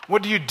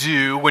What do you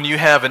do when you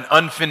have an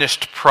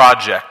unfinished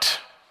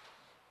project?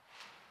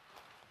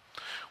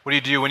 What do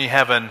you do when you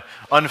have an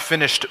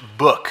unfinished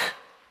book?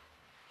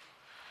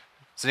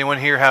 Does anyone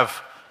here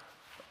have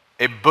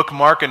a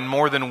bookmark in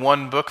more than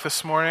one book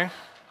this morning?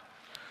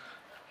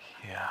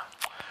 Yeah.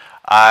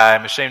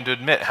 I'm ashamed to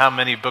admit how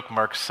many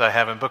bookmarks I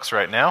have in books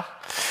right now.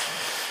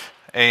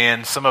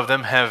 And some of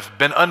them have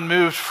been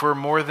unmoved for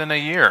more than a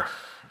year.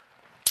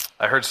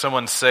 I heard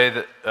someone say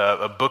that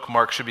a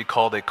bookmark should be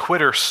called a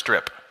quitter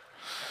strip.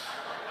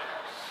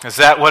 Is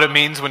that what it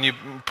means when you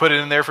put it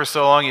in there for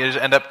so long, you just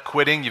end up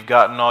quitting? You've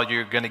gotten all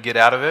you're going to get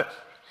out of it?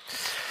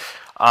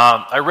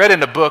 I read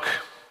in a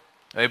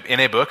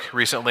book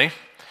recently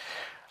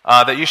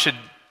that you should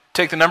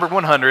take the number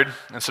 100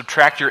 and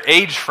subtract your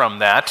age from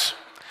that,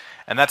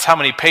 and that's how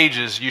many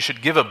pages you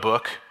should give a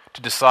book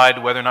to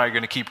decide whether or not you're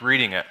going to keep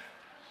reading it.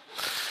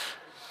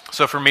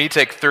 So for me,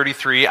 take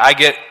 33.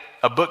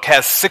 A book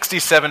has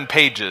 67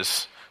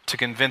 pages to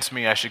convince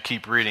me I should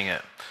keep reading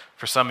it.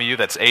 For some of you,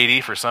 that's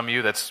 80. For some of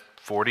you, that's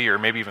 40 or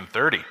maybe even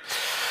 30.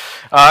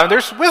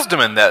 There's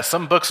wisdom in that.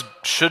 Some books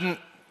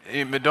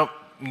don't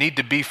need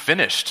to be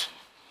finished.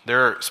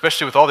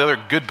 Especially with all the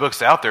other good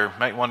books out there, you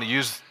might want to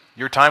use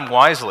your time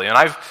wisely. And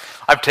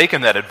I've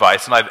taken that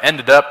advice, and I've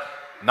ended up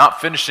not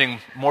finishing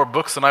more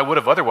books than I would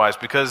have otherwise,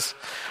 because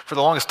for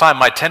the longest time,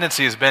 my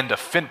tendency has been to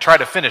try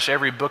to finish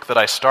every book that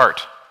I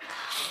start.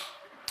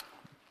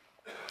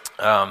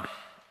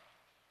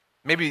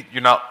 Maybe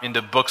you're not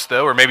into books,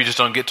 though, or maybe you just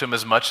don't get to them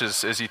as much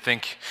as you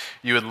think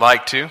you would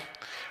like to.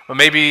 But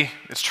maybe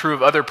it's true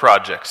of other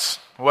projects.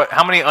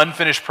 How many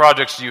unfinished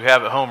projects do you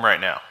have at home right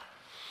now?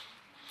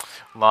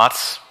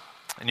 Lots.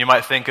 And you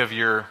might think of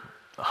your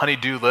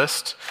honey-do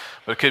list,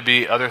 but it could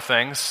be other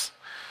things.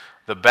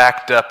 The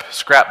backed-up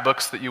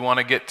scrapbooks that you want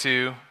to get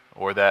to,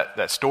 or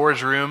that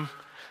storage room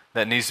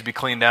that needs to be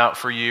cleaned out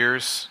for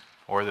years,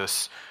 or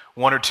this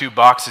one or two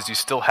boxes you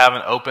still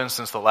haven't opened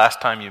since the last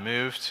time you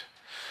moved.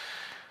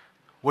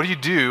 What do you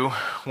do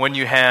when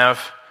you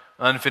have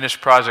an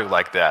unfinished project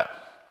like that?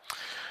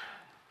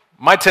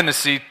 My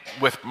tendency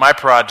with my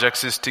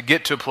projects is to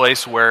get to a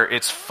place where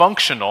it's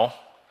functional,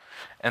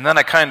 and then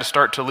I kind of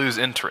start to lose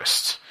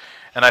interest.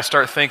 And I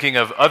start thinking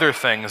of other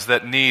things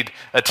that need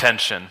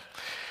attention.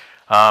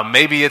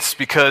 Maybe it's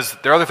because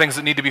there are other things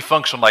that need to be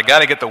functional. I got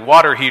to get the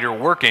water heater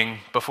working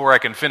before I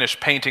can finish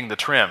painting the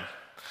trim.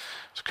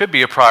 So it could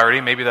be a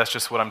priority. Maybe that's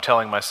just what I'm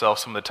telling myself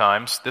some of the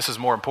times. This is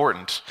more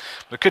important.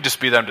 But it could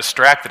just be that I'm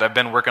distracted. I've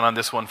been working on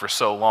this one for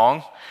so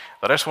long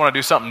that I just want to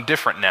do something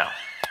different now.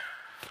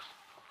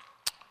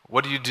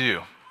 What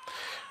do?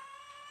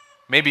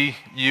 Maybe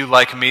you,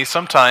 like me,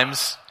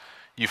 sometimes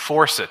you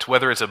force it.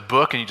 Whether it's a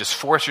book and you just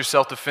force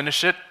yourself to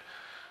finish it,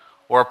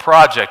 or a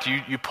project,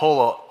 you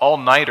pull an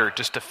all-nighter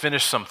just to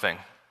finish something.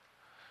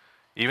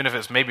 Even if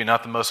it's maybe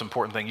not the most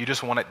important thing, you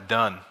just want it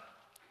done.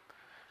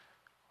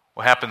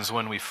 What happens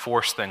when we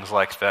force things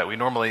like that? We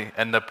normally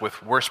end up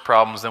with worse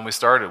problems than we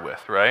started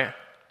with, right?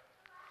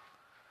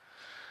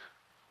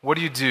 What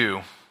do you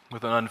do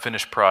with an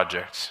unfinished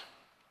project?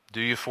 Do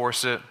you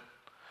force it?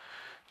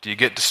 Do you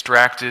get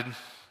distracted?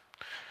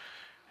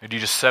 Or do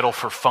you just settle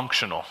for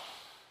functional?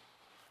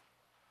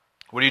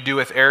 What do you do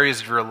with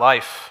areas of your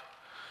life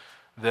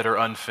that are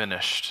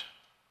unfinished?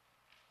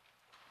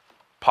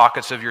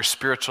 Pockets of your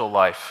spiritual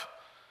life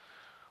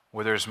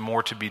where there's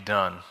more to be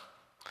done.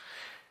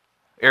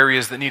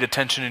 Areas that need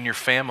attention in your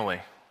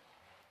family,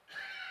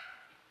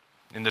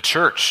 in the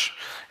church,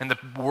 in the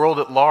world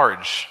at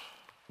large.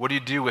 What do you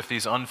do with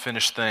these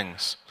unfinished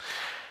things?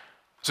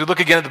 So we look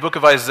again at the book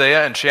of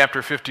Isaiah in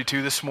chapter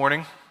 52 this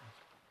morning.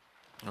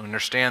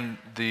 Understand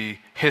the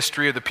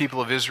history of the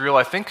people of Israel.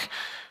 I think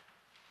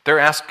they're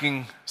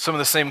asking some of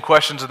the same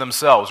questions of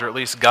themselves, or at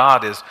least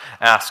God is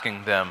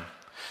asking them.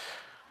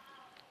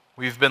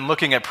 We've been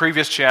looking at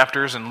previous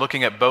chapters and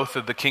looking at both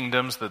of the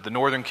kingdoms, the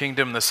northern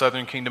kingdom and the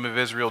southern kingdom of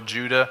Israel,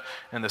 Judah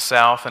and the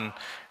south, and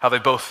how they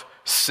both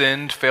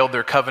sinned, failed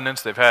their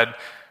covenants. They've had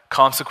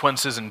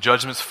consequences and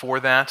judgments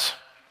for that.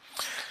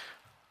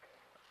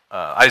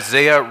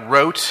 Isaiah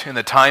wrote in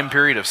the time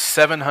period of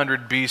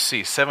 700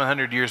 BC,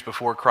 700 years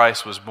before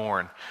Christ was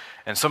born.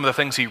 And some of the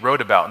things he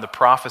wrote about and the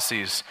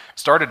prophecies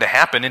started to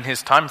happen in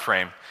his time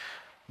frame.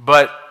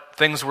 But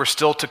things were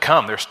still to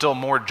come. There's still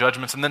more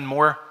judgments and then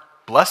more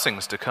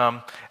blessings to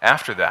come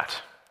after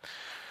that.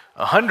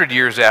 100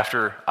 years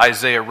after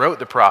Isaiah wrote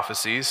the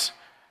prophecies,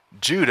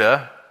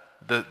 Judah,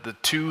 the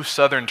two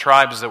southern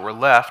tribes that were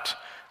left,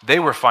 they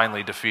were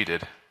finally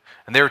defeated.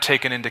 And they were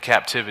taken into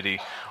captivity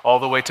all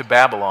the way to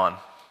Babylon.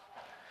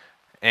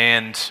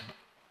 And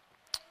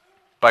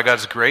by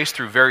God's grace,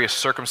 through various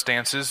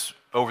circumstances,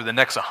 over the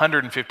next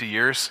 150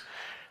 years,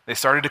 they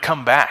started to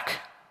come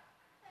back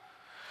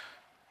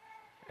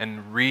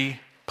and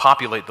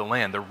repopulate the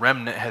land. The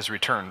remnant has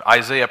returned.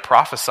 Isaiah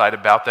prophesied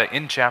about that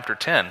in chapter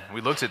 10.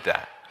 We looked at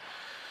that.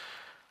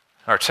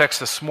 Our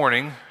text this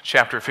morning,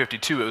 chapter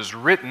 52, it was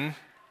written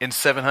in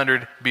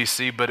 700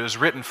 BC, but it was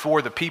written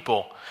for the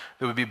people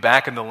that would be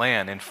back in the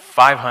land in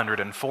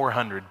 500 and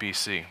 400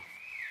 BC.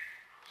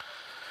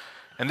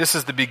 And this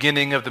is the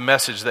beginning of the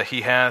message that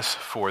he has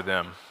for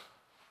them.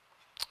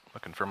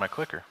 Looking for my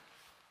clicker.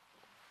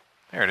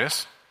 There it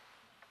is.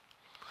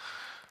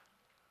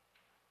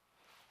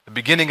 The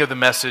beginning of the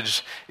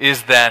message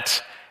is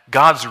that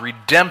God's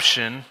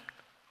redemption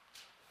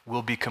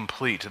will be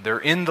complete. They're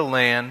in the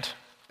land,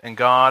 and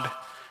God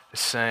is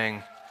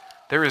saying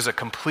there is a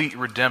complete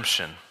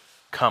redemption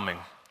coming.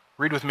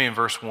 Read with me in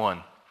verse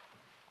 1.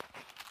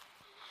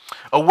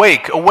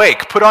 Awake,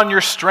 awake, put on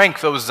your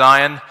strength, O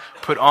Zion,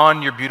 put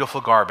on your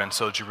beautiful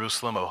garments, O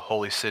Jerusalem, O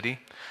holy city.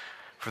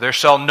 For there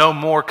shall no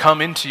more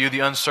come into you the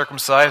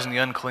uncircumcised and the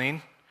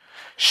unclean.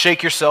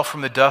 Shake yourself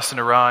from the dust and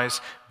arise.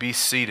 Be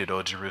seated,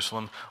 O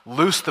Jerusalem.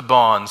 Loose the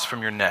bonds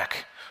from your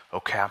neck, O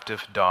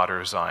captive daughter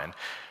of Zion.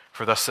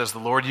 For thus says the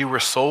Lord, you were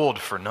sold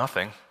for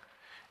nothing,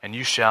 and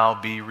you shall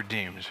be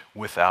redeemed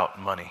without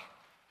money.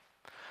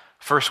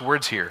 First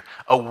words here,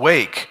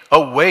 awake,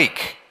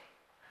 awake.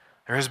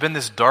 There has been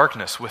this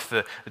darkness with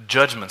the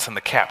judgments and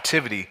the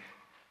captivity,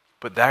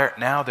 but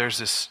now there's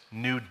this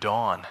new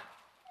dawn.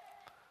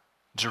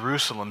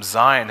 Jerusalem,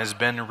 Zion, has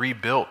been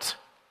rebuilt.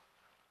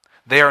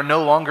 They are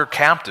no longer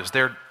captives.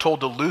 They're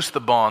told to loose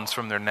the bonds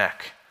from their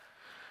neck.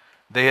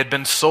 They had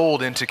been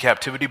sold into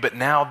captivity, but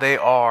now they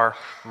are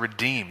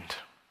redeemed.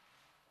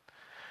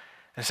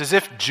 It's as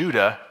if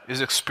Judah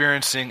is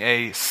experiencing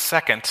a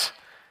second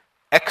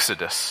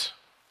exodus,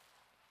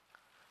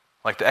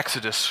 like the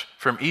exodus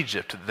from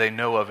Egypt that they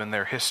know of in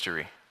their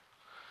history.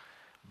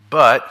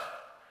 But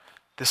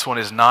this one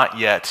is not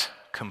yet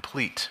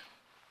complete.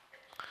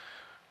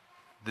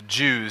 The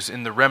Jews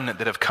in the remnant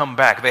that have come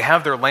back, they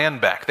have their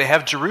land back. They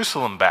have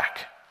Jerusalem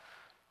back.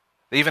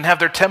 They even have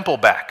their temple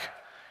back.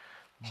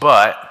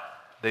 But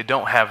they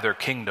don't have their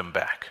kingdom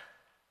back.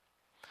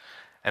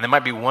 And they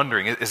might be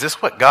wondering, is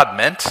this what God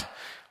meant?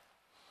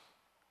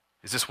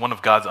 Is this one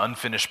of God's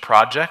unfinished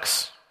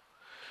projects?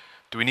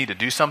 Do we need to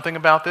do something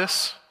about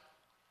this?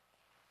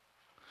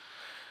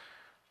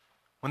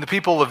 When the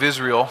people of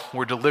Israel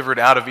were delivered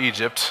out of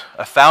Egypt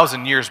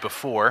 1,000 years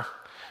before,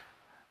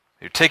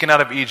 they were taken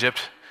out of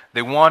Egypt.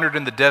 They wandered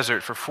in the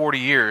desert for 40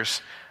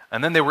 years,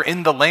 and then they were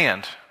in the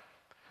land.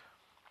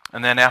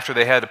 And then after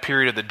they had a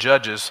period of the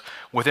judges,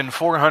 within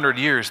 400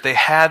 years, they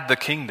had the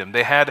kingdom.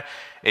 They had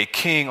a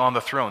king on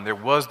the throne. There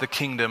was the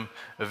kingdom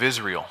of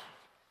Israel.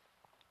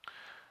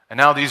 And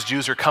now these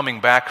Jews are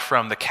coming back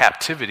from the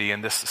captivity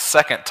in this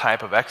second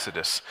type of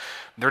exodus.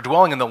 They're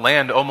dwelling in the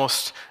land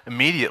almost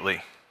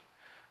immediately.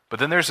 But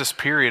then there's this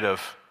period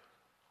of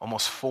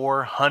almost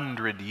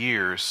 400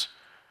 years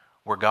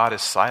where God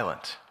is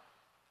silent.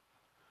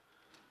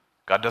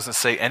 God doesn't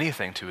say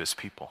anything to his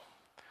people.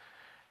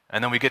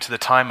 And then we get to the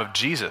time of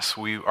Jesus.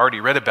 We already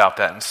read about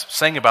that and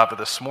sang about that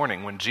this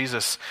morning when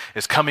Jesus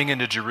is coming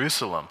into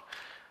Jerusalem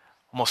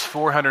almost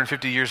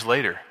 450 years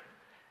later.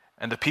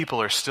 And the people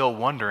are still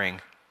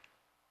wondering,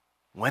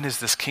 when is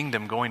this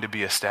kingdom going to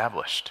be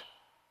established?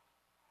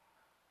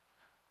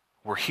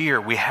 We're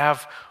here. We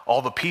have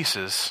all the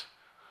pieces.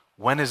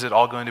 When is it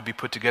all going to be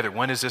put together?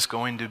 When is this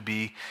going to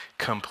be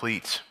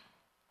complete?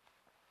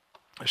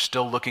 They're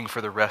still looking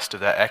for the rest of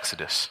that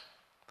exodus.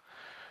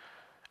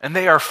 And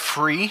they are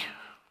free.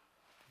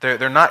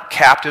 They're not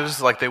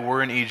captives like they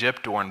were in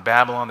Egypt or in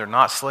Babylon. They're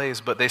not slaves,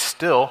 but they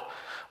still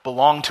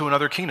belong to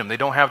another kingdom. They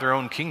don't have their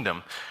own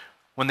kingdom.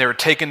 When they were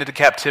taken into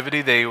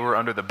captivity, they were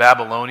under the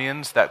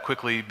Babylonians. That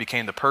quickly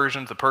became the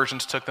Persians. The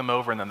Persians took them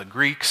over, and then the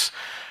Greeks.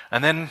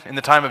 And then in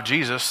the time of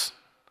Jesus,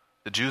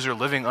 the Jews are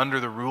living under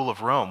the rule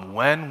of Rome.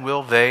 When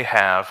will they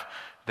have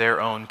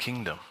their own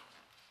kingdom?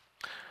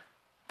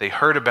 They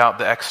heard about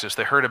the Exodus.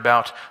 They heard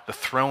about the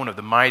throne of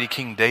the mighty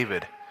King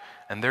David.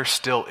 And they're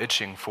still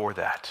itching for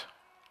that.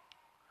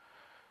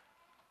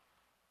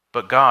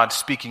 But God,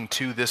 speaking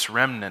to this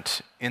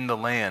remnant in the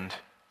land,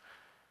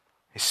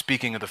 is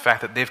speaking of the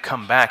fact that they've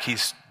come back.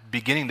 He's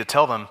beginning to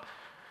tell them,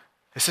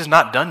 this is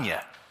not done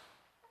yet.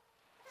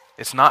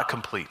 It's not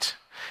complete.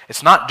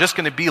 It's not just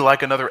going to be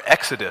like another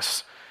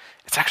Exodus.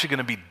 It's actually going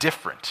to be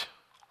different.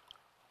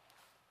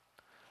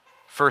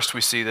 First, we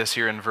see this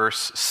here in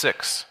verse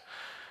 6.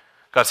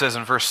 God says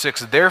in verse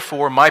 6,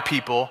 therefore my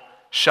people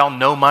shall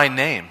know my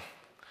name.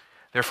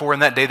 Therefore in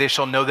that day they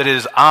shall know that it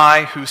is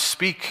I who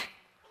speak.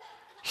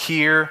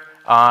 Here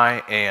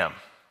I am.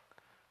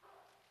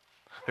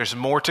 There's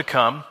more to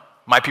come.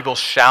 My people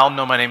shall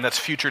know my name. That's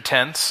future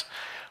tense.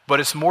 But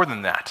it's more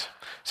than that.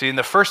 See, in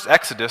the first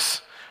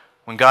Exodus,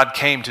 when God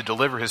came to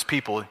deliver his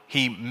people,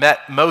 he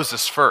met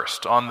Moses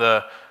first on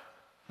the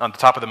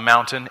top of the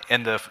mountain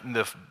in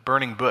the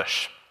burning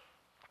bush.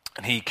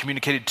 And he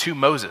communicated to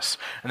Moses.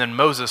 And then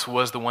Moses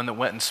was the one that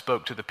went and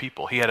spoke to the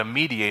people. He had a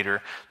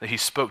mediator that he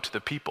spoke to the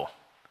people.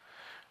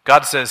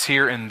 God says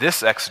here in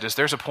this Exodus,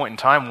 there's a point in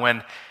time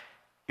when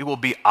it will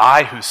be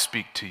I who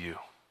speak to you.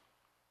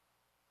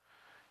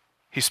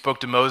 He spoke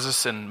to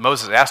Moses, and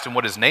Moses asked him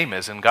what his name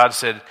is, and God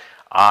said,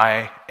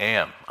 I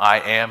am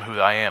who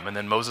I am. And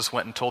then Moses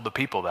went and told the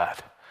people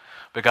that.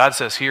 But God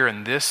says here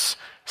in this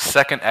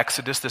second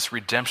Exodus, this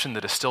redemption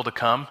that is still to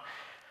come,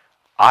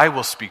 I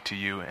will speak to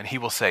you, and he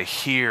will say,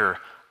 here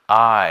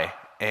I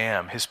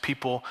am. His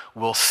people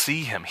will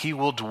see him. He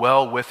will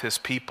dwell with his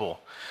people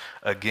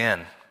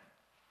again.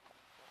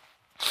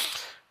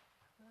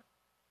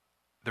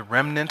 the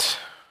remnant,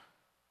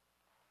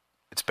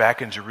 it's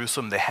back in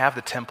Jerusalem. They have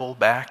the temple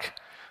back,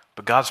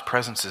 but God's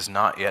presence is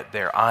not yet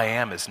there. I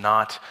Am is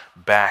not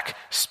back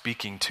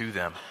speaking to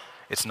them.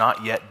 It's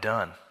not yet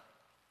done.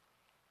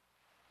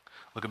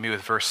 Look at me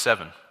with verse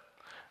 7.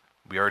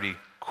 We already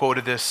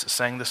quoted this,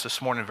 sang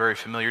this morning, very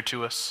familiar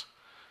to us.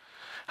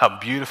 How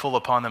beautiful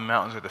upon the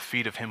mountains are the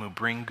feet of him who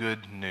bring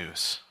good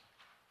news.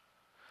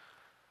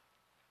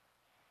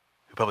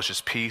 Who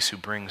publishes peace, who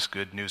brings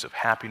good news of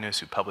happiness,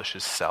 who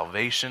publishes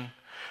salvation,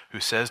 who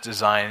says to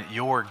Zion,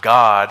 your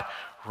God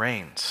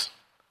reigns.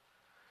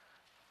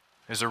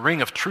 There's a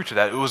ring of truth to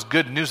that. It was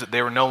good news that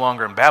they were no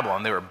longer in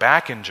Babylon. They were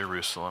back in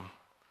Jerusalem.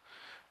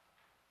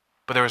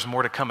 But there was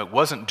more to come. It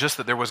wasn't just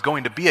that there was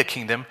going to be a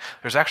kingdom.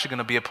 There's actually going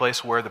to be a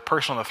place where the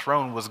person on the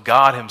throne was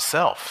God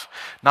himself.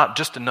 Not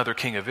just another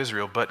king of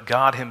Israel, but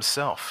God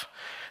himself.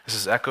 This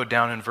is echoed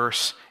down in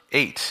verse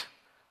 8.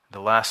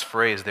 The last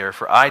phrase there,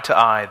 for eye to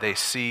eye they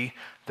see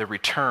the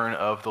return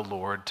of the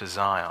Lord to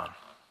Zion.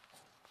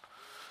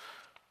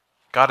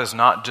 God is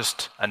not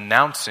just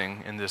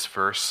announcing in this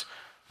verse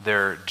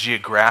their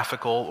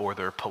geographical or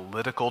their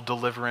political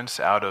deliverance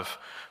out of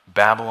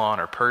Babylon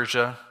or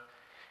Persia.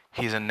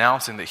 He's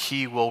announcing that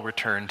he will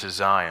return to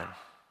Zion.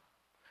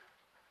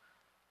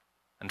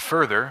 And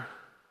further,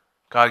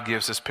 God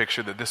gives this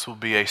picture that this will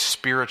be a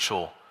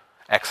spiritual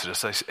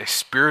exodus, a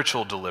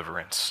spiritual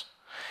deliverance.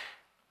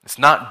 It's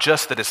not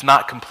just that it's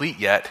not complete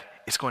yet,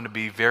 it's going to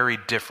be very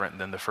different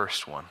than the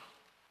first one.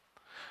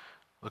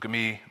 Look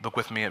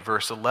with me at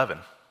verse 11.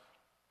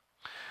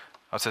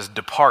 It says,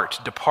 depart,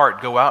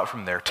 go out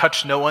from there.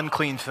 Touch no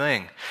unclean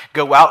thing.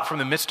 Go out from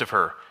the midst of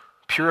her.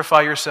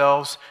 Purify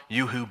yourselves,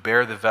 you who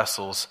bear the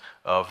vessels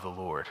of the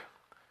Lord.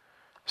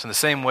 So in the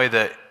same way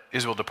that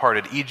Israel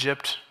departed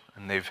Egypt,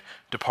 and they've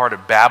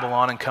departed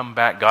Babylon and come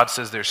back, God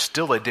says there's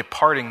still a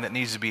departing that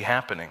needs to be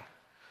happening.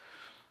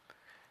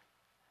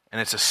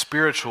 And it's a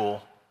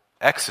spiritual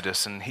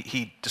exodus, and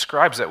he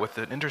describes that with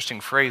an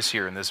interesting phrase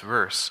here in this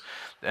verse.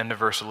 The end of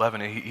verse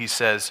 11, he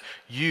says,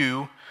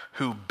 you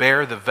who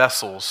bear the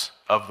vessels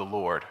of the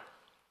Lord.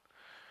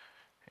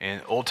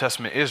 In Old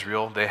Testament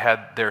Israel, they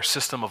had their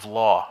system of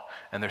law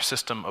and their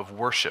system of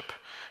worship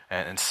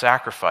and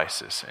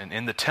sacrifices. And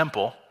in the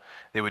temple,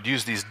 they would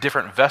use these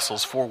different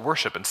vessels for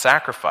worship and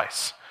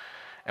sacrifice.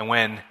 And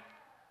when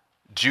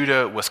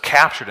Judah was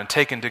captured and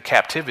taken to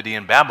captivity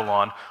in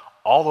Babylon,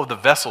 all of the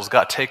vessels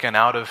got taken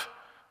out of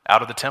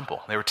the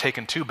temple. They were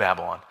taken to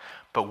Babylon.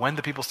 But when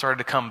the people started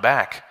to come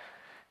back,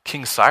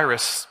 King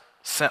Cyrus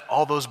sent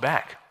all those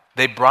back.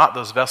 They brought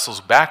those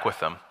vessels back with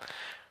them.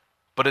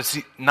 But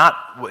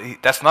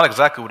that's not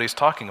exactly what he's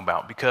talking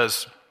about,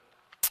 because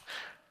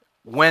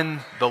when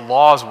the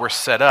laws were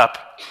set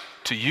up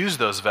to use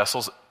those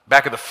vessels,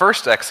 back at the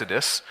first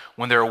Exodus,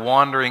 when they were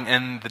wandering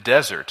in the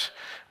desert,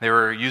 they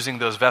were using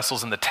those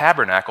vessels in the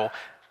tabernacle.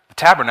 The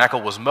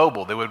tabernacle was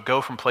mobile. They would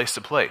go from place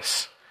to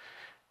place.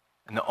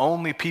 And the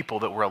only people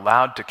that were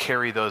allowed to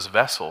carry those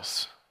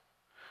vessels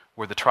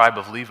were the tribe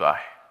of Levi.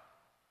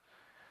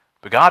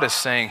 But God is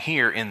saying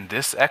here in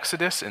this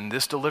Exodus, in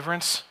this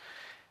deliverance,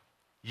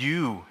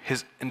 you,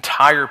 his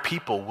entire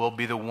people, will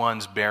be the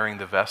ones bearing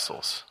the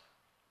vessels.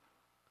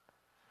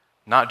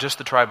 Not just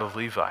the tribe of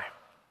Levi.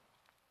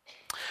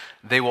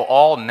 They will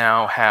all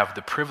now have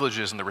the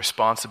privileges and the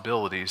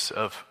responsibilities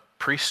of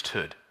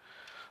priesthood,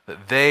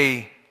 that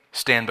they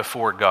stand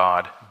before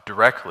God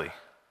directly.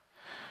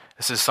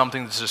 This is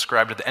something that's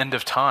described at the end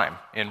of time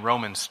in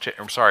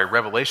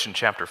Revelation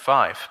chapter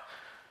 5.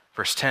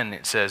 Verse 10,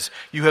 it says,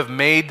 you have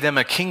made them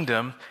a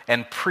kingdom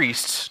and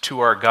priests to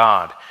our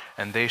God,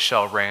 and they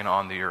shall reign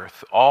on the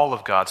earth. All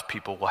of God's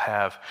people will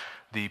have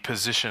the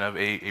position of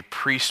a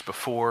priest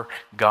before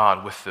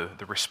God with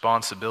the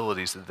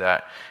responsibilities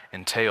that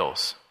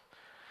entails.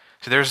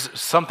 So there's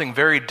something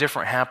very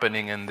different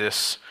happening in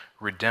this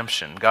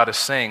redemption. God is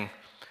saying,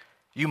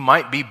 you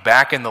might be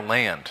back in the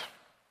land,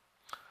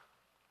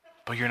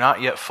 but you're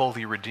not yet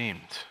fully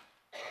redeemed.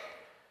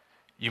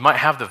 You might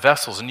have the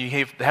vessels, and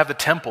you have the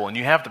temple, and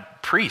you have the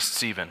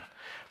priests even,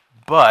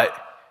 but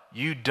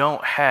you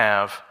don't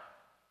have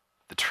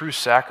the true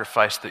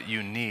sacrifice that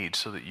you need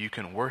so that you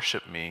can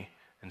worship me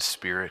in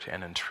spirit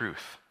and in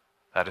truth.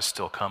 That is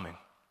still coming.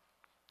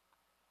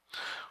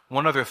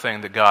 One other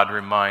thing that God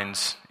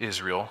reminds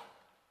Israel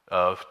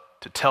of,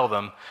 to tell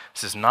them,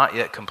 this is not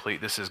yet complete.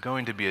 This is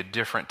going to be a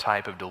different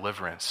type of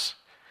deliverance.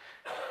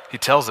 He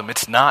tells them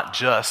it's not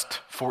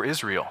just for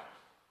Israel.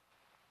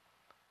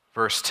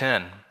 Verse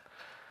 10,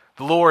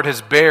 the Lord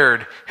has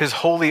bared his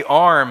holy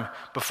arm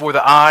before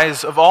the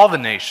eyes of all the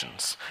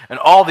nations, and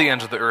all the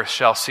ends of the earth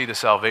shall see the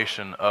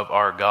salvation of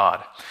our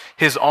God.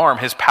 His arm,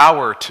 his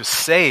power to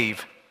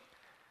save,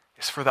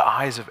 is for the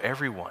eyes of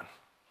everyone.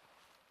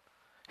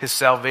 His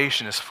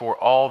salvation is for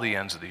all the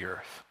ends of the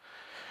earth.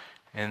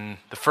 In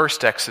the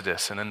first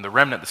Exodus and in the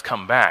remnant that's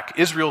come back,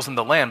 Israel's in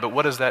the land, but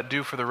what does that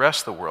do for the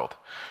rest of the world?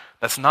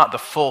 That's not the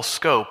full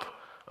scope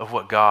of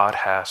what God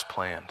has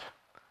planned.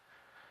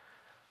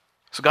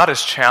 So God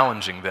is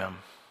challenging them.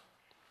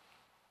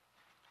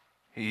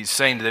 He's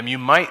saying to them, you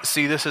might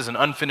see this as an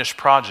unfinished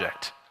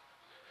project,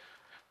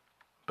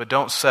 But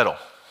don't settle.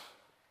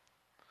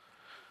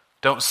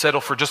 Don't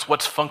settle for just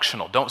what's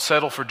functional. Don't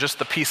settle for just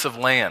the piece of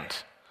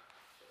land.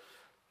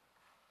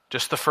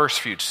 Just the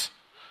first fruits.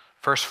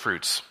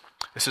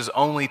 This is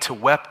only to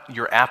whet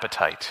your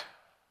appetite.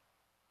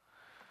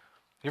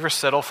 You ever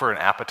settle for an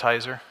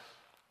appetizer?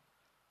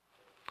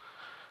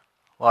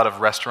 A lot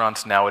of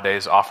restaurants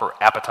nowadays offer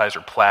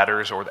appetizer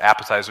platters or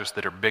appetizers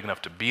that are big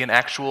enough to be an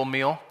actual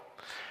meal.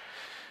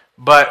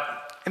 But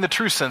in the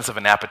true sense of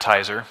an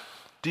appetizer,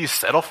 do you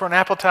settle for an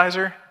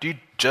appetizer? Do you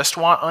just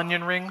want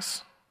onion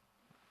rings?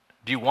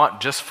 Do you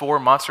want just 4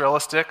 mozzarella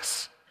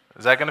sticks?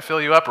 Is that going to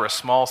fill you up, or a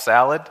small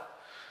salad?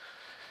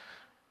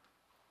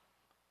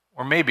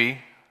 Or maybe,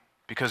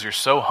 because you're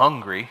so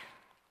hungry,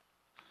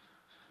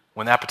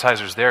 when the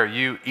appetizer's there,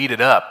 you eat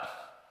it up.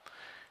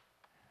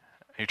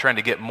 You're trying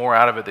to get more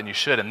out of it than you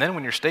should. And then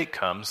when your steak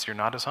comes, you're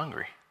not as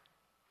hungry.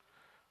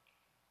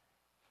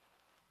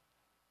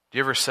 Do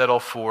you ever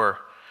settle for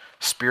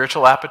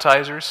spiritual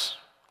appetizers?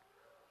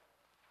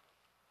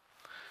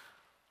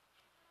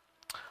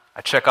 I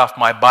check off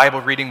my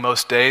Bible reading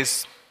most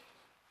days.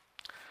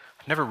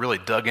 I've never really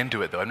dug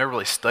into it, though. I've never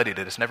really studied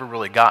it. It's never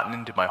really gotten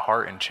into my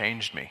heart and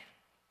changed me.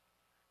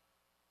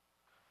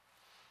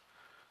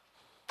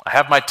 I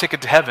have my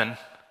ticket to heaven.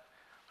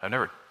 I've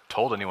never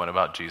told anyone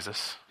about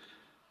Jesus.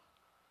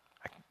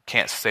 I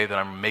can't say that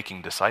I'm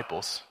making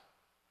disciples.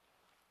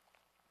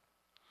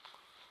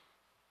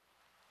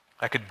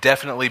 I could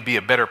definitely be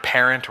a better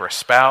parent or a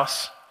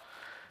spouse,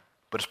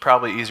 but it's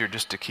probably easier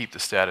just to keep the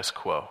status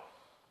quo.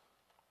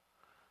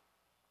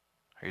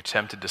 Are you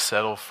tempted to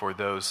settle for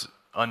those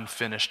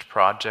unfinished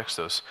projects,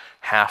 those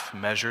half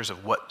measures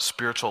of what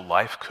spiritual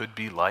life could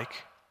be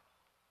like?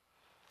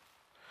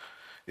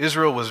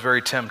 Israel was very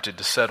tempted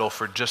to settle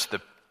for just the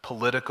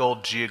political,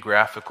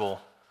 geographical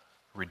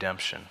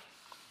redemption.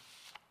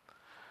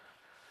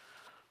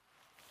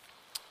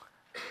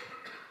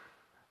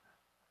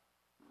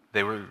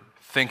 They were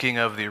thinking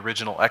of the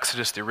original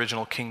Exodus, the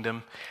original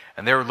kingdom,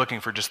 and they were looking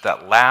for just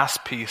that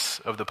last piece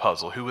of the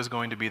puzzle. Who was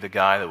going to be the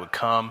guy that would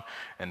come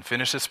and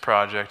finish this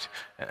project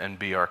and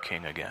be our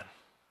king again?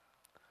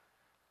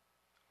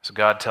 So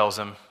God tells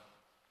them,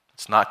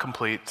 it's not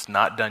complete, it's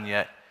not done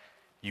yet.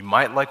 You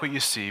might like what you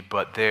see,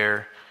 but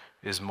there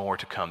is more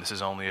to come. This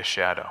is only a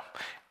shadow.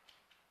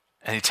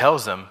 And he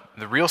tells them,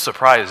 the real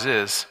surprise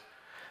is,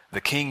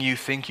 the king you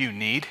think you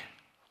need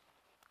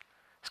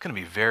is going to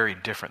be very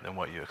different than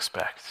what you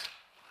expect.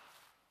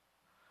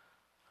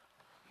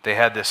 They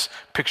had this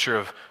picture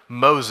of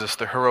Moses,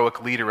 the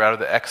heroic leader out of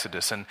the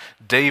Exodus, and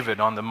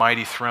David on the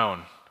mighty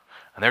throne.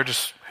 And they're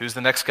just, who's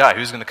the next guy?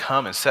 Who's going to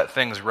come and set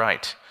things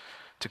right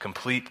to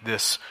complete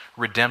this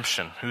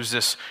redemption? Who's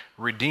this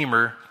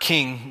Redeemer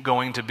King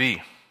going to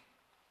be?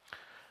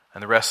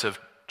 And the rest of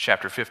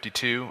chapter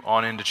 52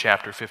 on into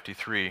chapter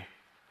 53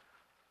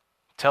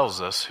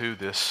 tells us who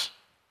this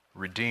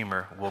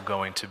Redeemer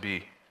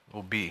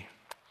will be.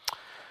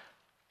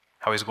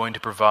 How he's going to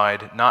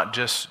provide not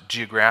just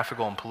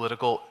geographical and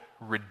political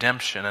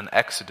redemption and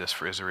exodus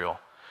for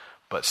Israel,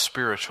 but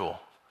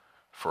spiritual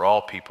for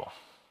all people.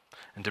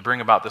 And to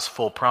bring about this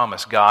full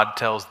promise, God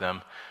tells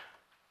them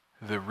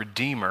the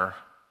Redeemer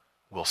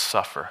will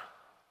suffer.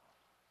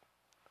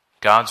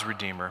 God's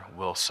Redeemer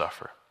will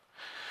suffer.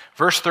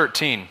 Verse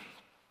 13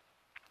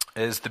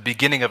 is the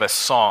beginning of a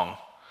song.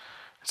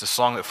 It's a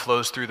song that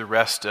flows through the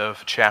rest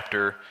of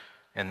chapter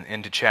and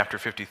into chapter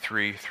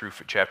 53 through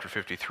chapter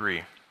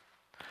 53.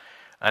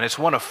 And it's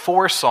one of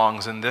 4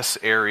 songs in this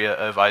area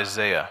of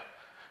Isaiah,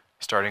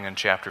 starting in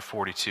chapter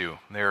 42.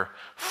 There are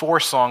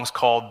 4 songs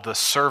called the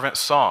servant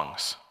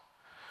songs.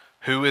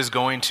 Who is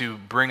going to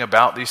bring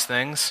about these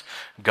things?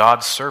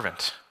 God's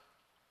servant.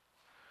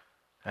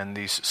 And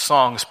these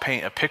songs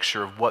paint a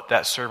picture of what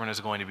that servant is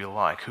going to be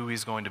like, who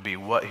he's going to be,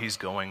 what he's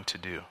going to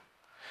do.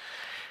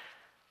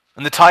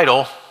 And the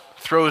title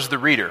throws the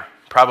reader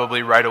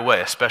probably right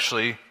away,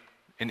 especially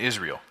in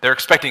Israel. They're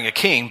expecting a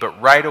king, but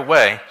right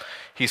away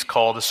he's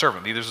called a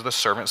servant. These are the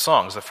servant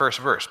songs. The first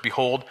verse,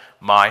 behold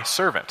my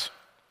servant.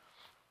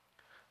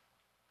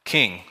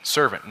 King,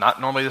 servant, not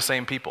normally the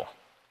same people.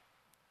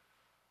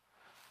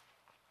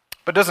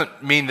 But it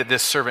doesn't mean that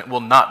this servant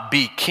will not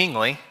be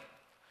kingly.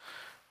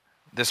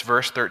 This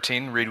verse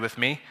 13, read with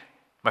me.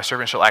 My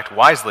servant shall act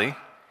wisely.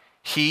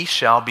 He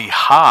shall be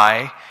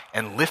high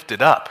and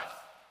lifted up.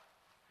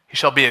 He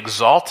shall be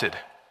exalted.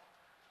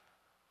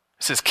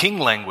 This is king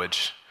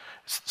language.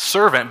 It's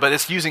servant, but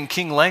it's using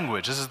king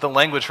language. This is the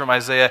language from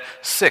Isaiah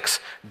 6.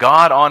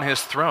 God on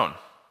his throne.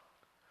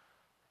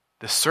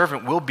 The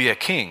servant will be a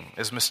king,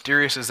 as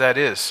mysterious as that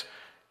is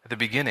at the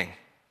beginning.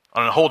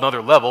 On a whole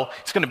other level,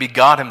 it's going to be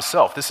God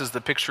himself. This is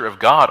the picture of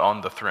God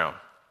on the throne.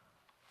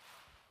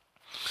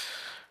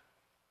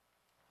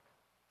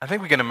 I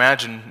think we can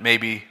imagine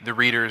maybe the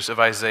readers of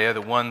Isaiah,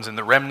 the ones in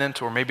the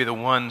remnant, or maybe the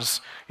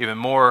ones even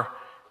more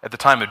at the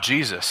time of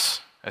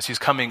Jesus, as he's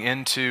coming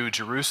into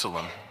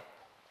Jerusalem,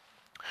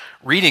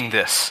 reading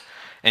this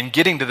and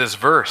getting to this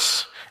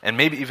verse, and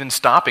maybe even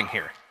stopping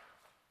here.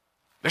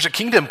 There's a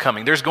kingdom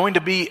coming. There's going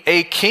to be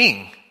a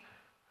king.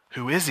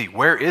 Who is he?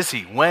 Where is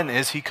he? When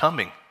is he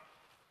coming?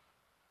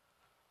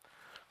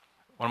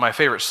 One of my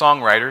favorite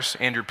songwriters,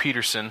 Andrew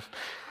Peterson,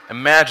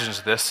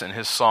 imagines this in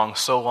his song,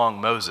 So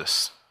Long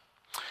Moses.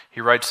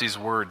 He writes these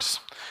words.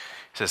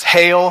 He says,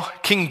 "Hail,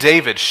 King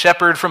David,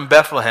 shepherd from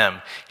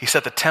Bethlehem. He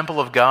set the temple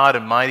of God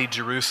in mighty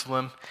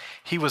Jerusalem.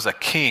 He was a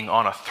king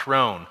on a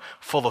throne,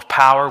 full of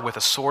power with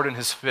a sword in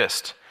his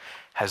fist.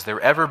 Has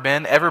there ever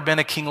been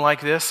a king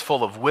like this,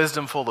 full of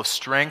wisdom, full of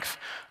strength?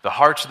 The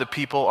hearts of the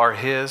people are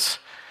his.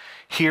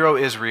 Hear, O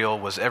Israel,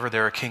 was ever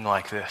there a king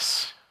like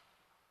this?"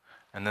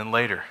 And then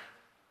later,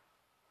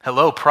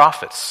 "Hello,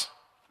 prophets.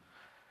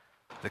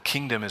 The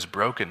kingdom is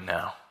broken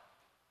now.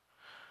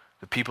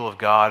 The people of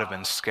God have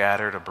been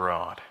scattered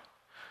abroad.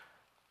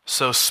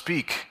 So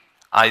speak,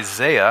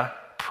 Isaiah,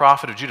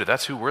 prophet of Judah."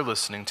 That's who we're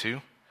listening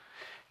to.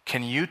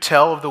 "Can you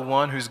tell of the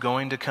one who's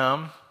going to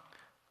come?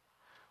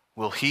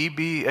 Will he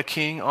be a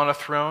king on a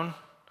throne,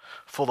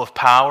 full of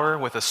power,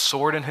 with a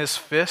sword in his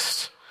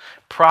fist?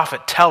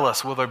 Prophet, tell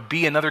us, will there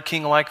be another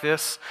king like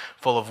this,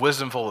 full of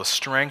wisdom, full of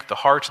strength? The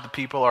hearts of the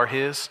people are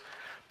his.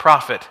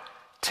 Prophet,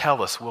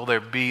 tell us, will there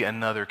be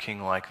another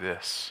king like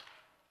this?"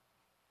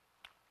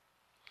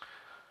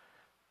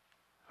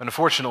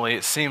 Unfortunately,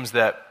 it seems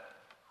that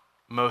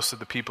most of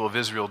the people of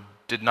Israel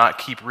did not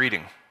keep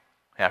reading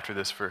after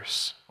this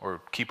verse, or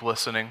keep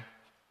listening,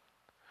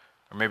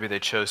 or maybe they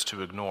chose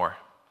to ignore.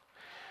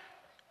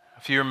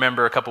 If you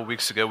remember a couple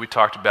weeks ago, we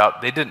talked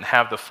about they didn't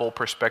have the full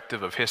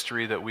perspective of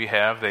history that we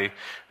have. They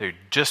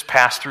just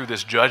passed through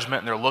this judgment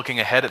and they're looking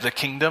ahead at the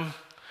kingdom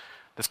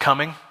that's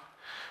coming.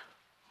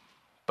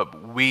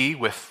 But we,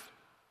 with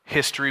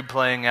history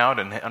playing out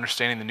and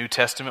understanding the New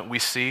Testament, we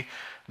see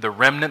the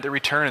remnant that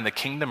return and the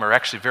kingdom are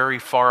actually very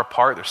far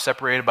apart. They're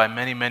separated by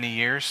many, many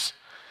years.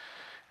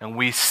 And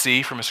we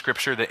see from a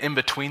scripture that in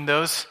between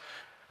those,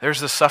 there's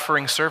the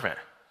suffering servant.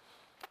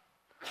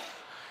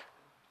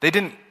 They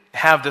didn't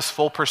have this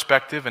full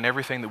perspective and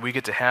everything that we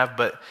get to have,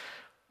 but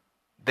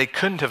they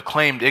couldn't have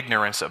claimed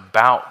ignorance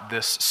about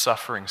this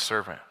suffering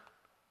servant.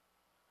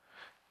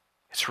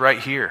 It's right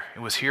here. It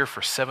was here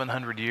for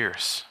 700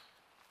 years.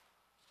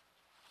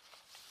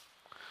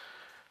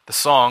 The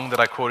song that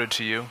I quoted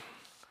to you,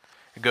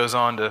 it goes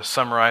on to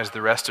summarize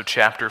the rest of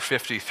chapter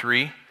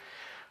 53.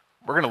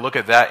 We're going to look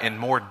at that in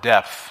more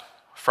depth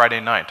Friday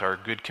night, our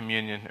Good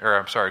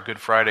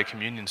Friday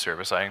communion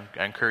service. I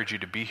encourage you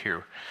to be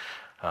here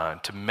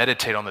to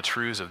meditate on the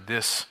truths of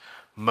this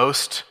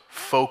most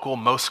focal,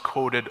 most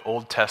quoted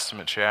Old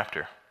Testament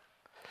chapter.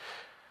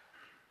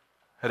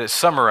 And it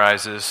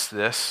summarizes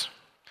this.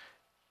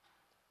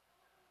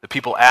 The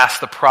people ask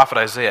the prophet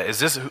Isaiah,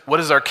 what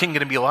is our king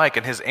going to be like?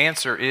 And his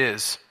answer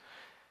is,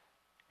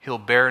 he'll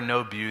bear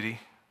no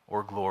beauty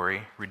or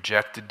glory,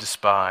 rejected,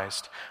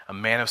 despised. A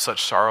man of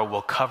such sorrow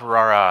will cover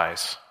our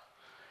eyes.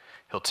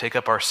 He'll take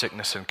up our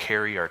sickness and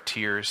carry our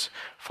tears.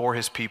 For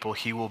his people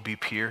he will be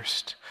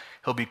pierced.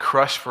 He'll be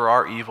crushed for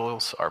our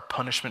evils, our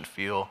punishment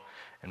feel,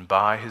 and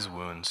by his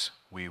wounds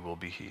we will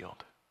be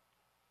healed.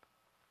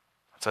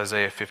 That's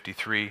Isaiah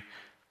 53.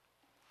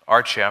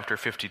 Our chapter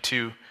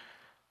 52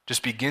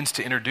 just begins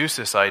to introduce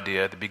this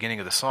idea at the beginning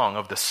of the song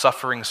of the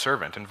suffering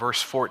servant. In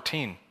verse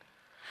 14,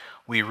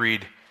 we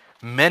read,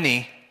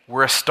 "Many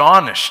were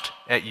astonished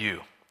at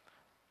you.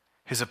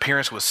 His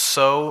appearance was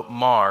so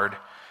marred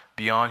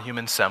beyond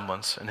human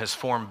semblance, and his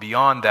form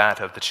beyond that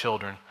of the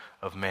children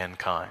of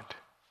mankind."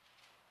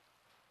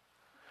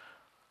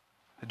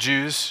 The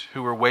Jews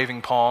who were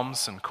waving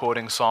palms and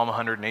quoting Psalm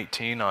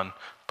 118 on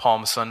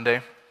Palm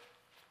Sunday,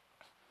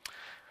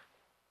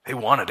 they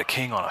wanted a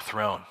king on a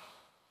throne.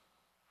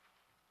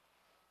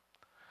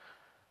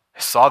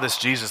 They saw this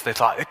Jesus, they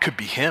thought it could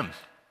be him.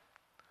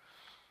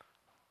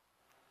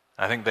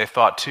 I think they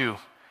thought too,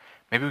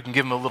 maybe we can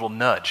give him a little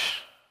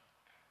nudge.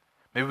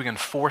 Maybe we can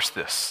force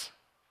this.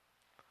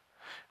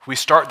 If we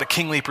start the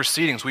kingly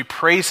proceedings, we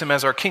praise him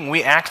as our king,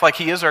 we act like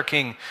he is our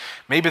king,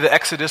 maybe the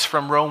exodus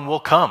from Rome will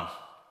come.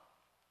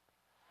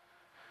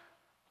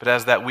 But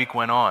as that week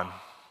went on,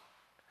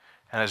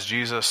 and as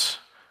Jesus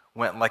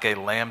went like a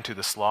lamb to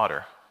the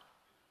slaughter,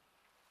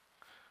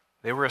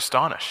 they were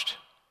astonished.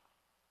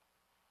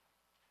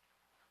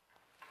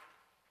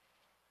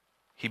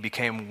 He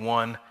became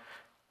one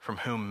from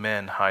whom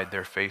men hide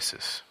their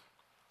faces.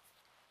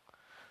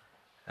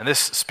 And this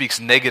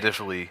speaks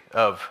negatively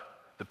of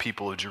the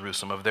people of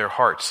Jerusalem, of their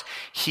hearts.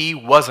 He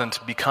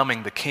wasn't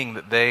becoming the king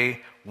that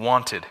they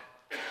wanted.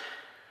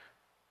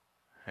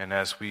 And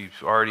as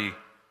we've already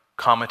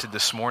commented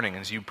this morning,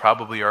 as you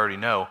probably already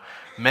know,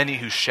 many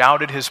who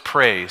shouted his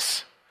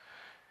praise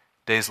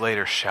days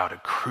later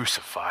shouted,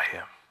 "Crucify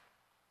him."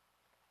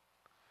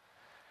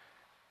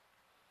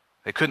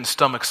 They couldn't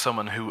stomach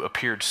someone who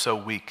appeared so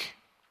weak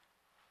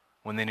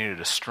when they needed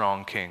a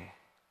strong king.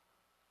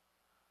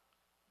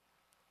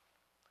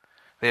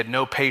 They had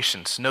no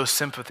patience, no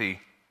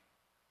sympathy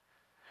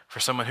for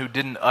someone who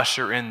didn't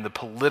usher in the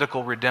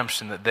political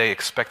redemption that they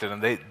expected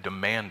and they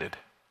demanded.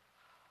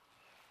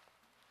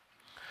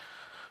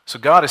 So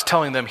God is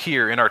telling them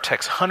here in our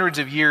text, hundreds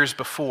of years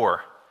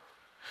before,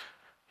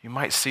 you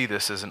might see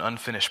this as an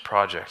unfinished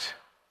project,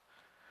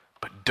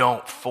 but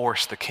don't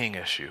force the king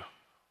issue.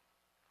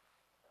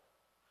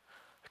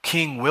 The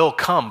king will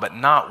come, but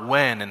not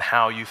when and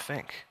how you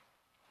think.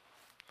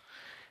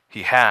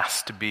 He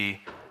has to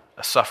be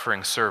a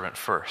suffering servant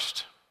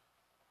first.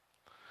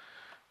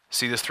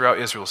 See this throughout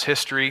Israel's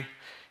history.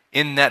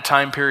 In that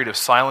time period of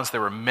silence,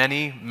 there were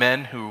many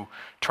men who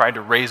tried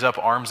to raise up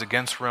arms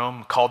against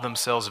Rome, called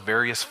themselves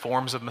various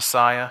forms of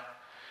Messiah,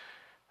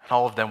 and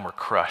all of them were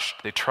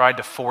crushed. They tried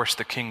to force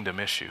the kingdom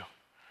issue,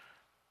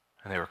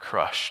 and they were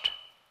crushed.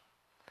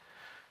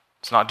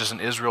 It's not just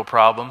an Israel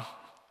problem.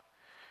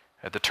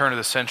 At the turn of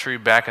the century,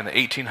 back in the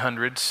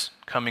 1800s,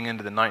 coming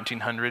into the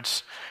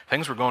 1900s,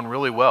 things were going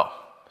really well.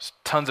 There's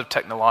tons of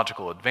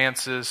technological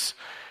advances.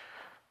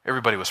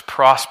 Everybody was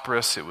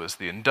prosperous. It was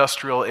the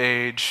industrial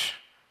age.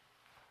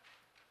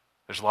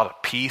 There's a lot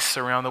of peace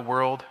around the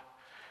world.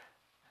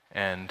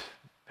 And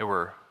there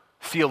were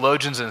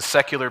theologians and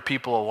secular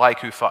people alike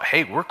who thought,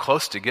 hey, we're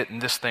close to getting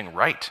this thing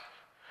right.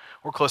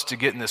 We're close to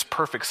getting this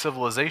perfect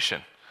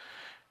civilization.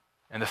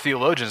 And the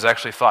theologians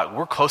actually thought,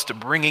 we're close to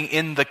bringing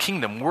in the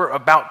kingdom. We're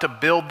about to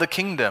build the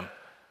kingdom.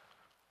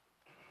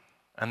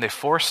 And they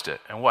forced it.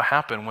 And what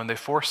happened when they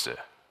forced it?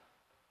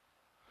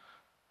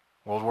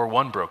 World War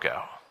I broke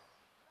out.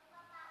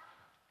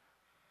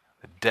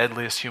 The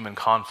deadliest human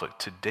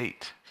conflict to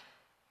date.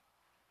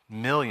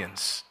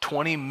 Millions,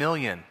 20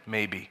 million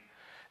maybe,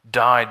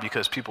 died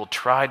because people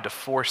tried to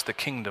force the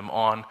kingdom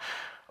on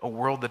a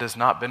world that has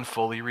not been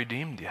fully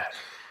redeemed yet.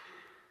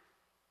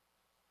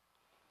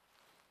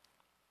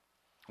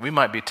 We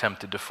might be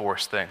tempted to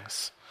force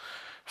things,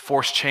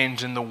 force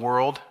change in the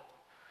world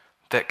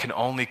that can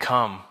only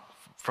come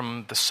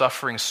from the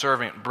suffering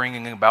servant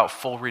bringing about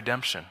full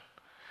redemption.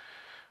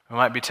 We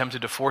might be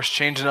tempted to force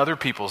change in other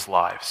people's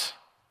lives,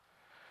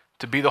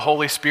 to be the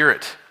Holy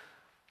Spirit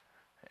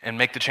and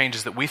make the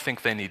changes that we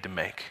think they need to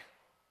make.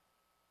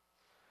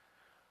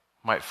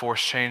 Might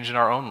force change in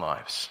our own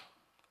lives,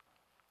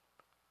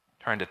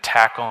 trying to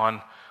tack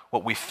on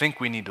what we think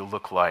we need to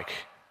look like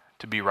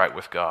to be right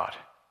with God,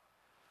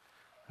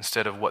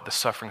 instead of what the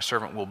suffering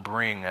servant will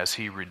bring as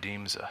he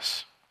redeems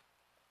us.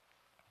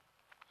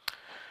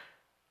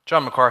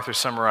 John MacArthur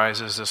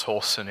summarizes this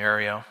whole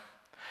scenario.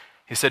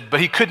 He said, but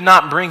he could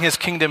not bring his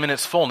kingdom in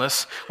its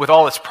fullness with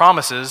all its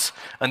promises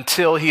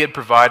until he had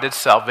provided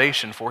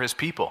salvation for his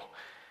people.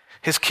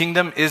 His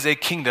kingdom is a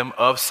kingdom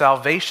of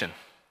salvation.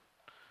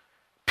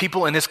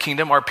 People in his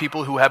kingdom are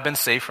people who have been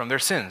saved from their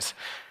sins.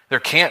 There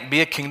can't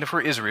be a kingdom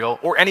for Israel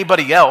or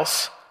anybody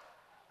else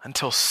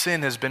until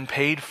sin has been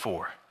paid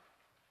for.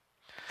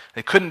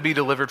 They couldn't be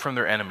delivered from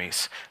their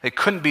enemies. They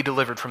couldn't be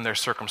delivered from their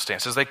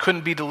circumstances. They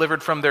couldn't be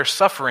delivered from their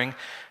suffering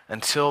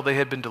until they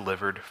had been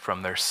delivered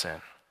from their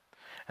sin.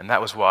 And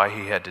that was why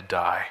he had to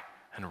die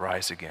and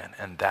rise again.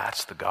 And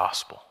that's the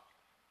gospel.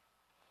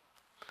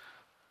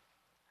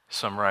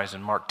 Summarized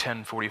in Mark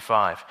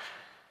 10:45.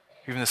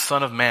 Even the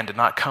Son of Man did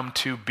not come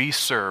to be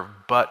served,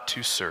 but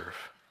to serve.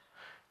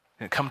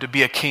 He didn't come to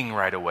be a king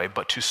right away,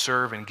 but to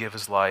serve and give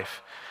his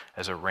life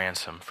as a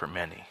ransom for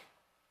many.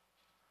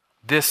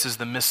 This is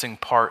the missing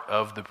part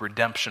of the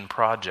redemption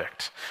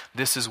project.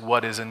 This is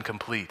what is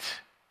incomplete.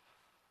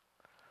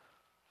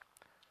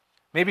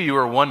 Maybe you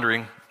were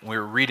wondering, we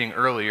were reading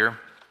earlier,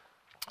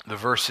 the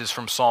verses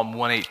from Psalm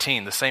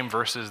 118, the same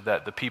verses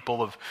that the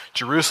people of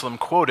Jerusalem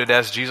quoted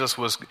as Jesus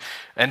was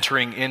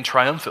entering in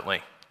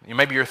triumphantly.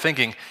 Maybe you're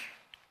thinking,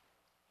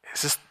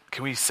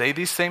 can we say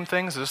these same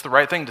things? Is this the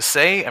right thing to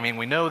say? I mean,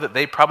 we know that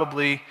they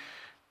probably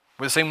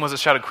were the same ones that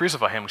shouted,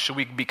 crucify him. Should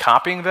we be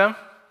copying them?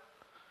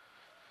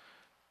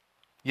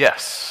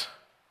 Yes.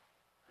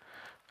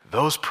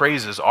 Those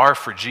praises are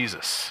for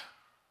Jesus.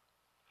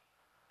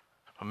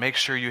 But make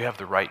sure you have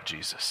the right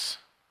Jesus.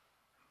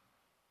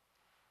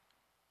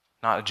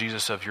 Not a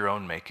Jesus of your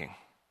own making.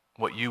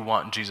 What you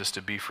want Jesus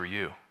to be for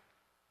you.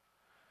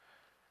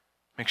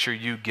 Make sure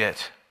you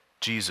get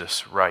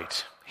Jesus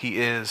right. He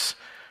is,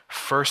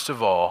 first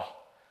of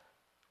all,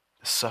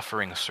 the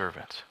suffering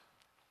servant.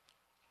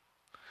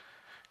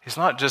 He's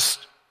not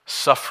just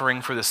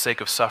suffering for the sake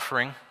of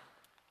suffering.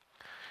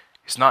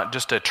 He's not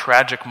just a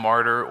tragic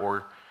martyr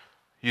or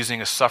using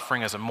his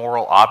suffering as a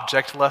moral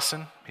object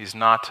lesson. He's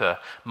not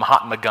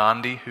Mahatma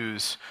Gandhi,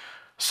 whose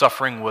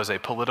suffering was a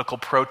political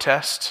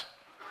protest,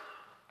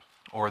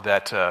 or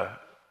that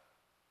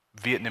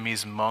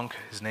Vietnamese monk,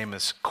 his name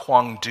is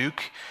Quang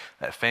Duc,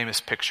 that famous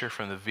picture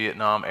from the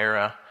Vietnam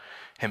era,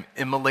 him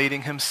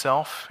immolating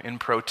himself in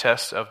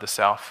protest of the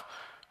South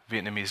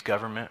Vietnamese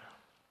government.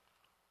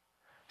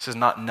 This is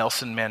not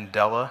Nelson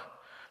Mandela,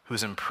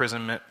 whose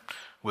imprisonment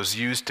was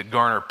used to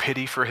garner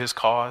pity for his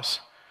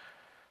cause.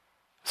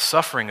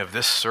 Suffering of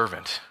this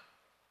servant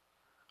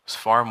was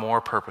far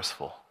more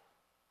purposeful,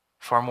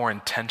 far more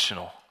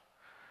intentional,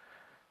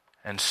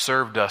 and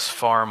served us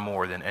far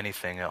more than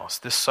anything else.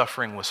 This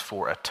suffering was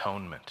for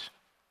atonement,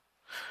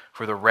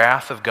 for the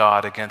wrath of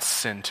God against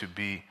sin to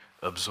be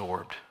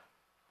absorbed.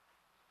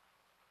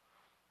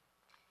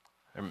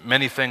 There are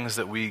many things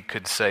that we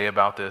could say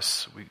about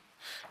this. We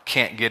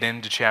can't get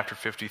into chapter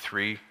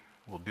 53.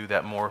 We'll do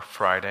that more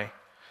Friday.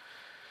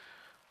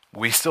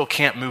 We still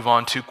can't move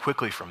on too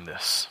quickly from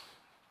this.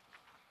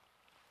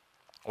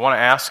 I want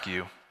to ask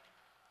you,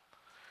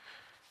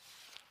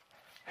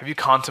 Have you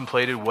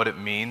contemplated what it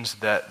means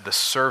that the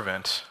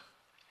servant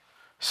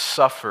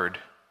suffered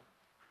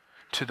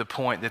to the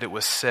point that it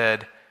was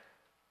said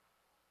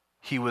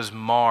he was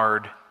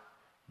marred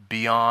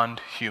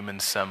beyond human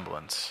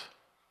semblance?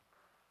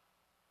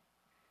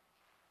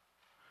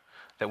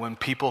 That when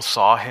people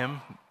saw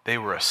him, they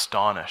were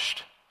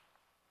astonished.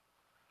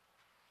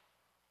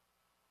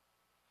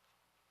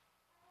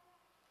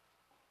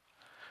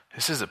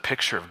 This is a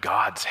picture of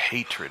God's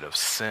hatred of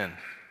sin.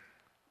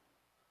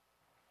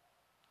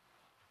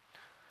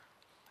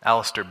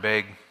 Alistair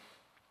Begg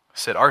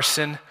said, "Our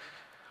sin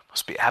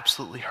must be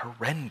absolutely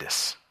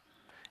horrendous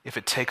if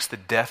it takes the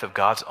death of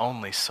God's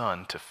only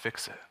Son to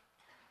fix it."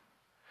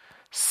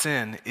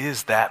 Sin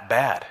is that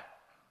bad.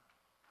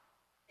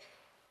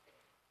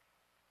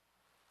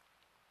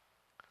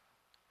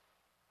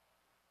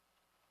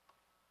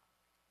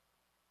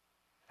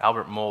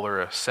 Albert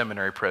Mohler, a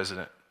seminary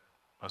president,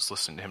 I was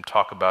listening to him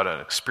talk about an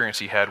experience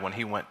he had when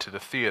he went to the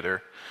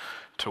theater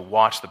to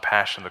watch The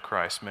Passion of the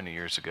Christ many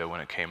years ago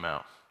when it came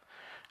out.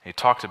 And he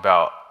talked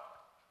about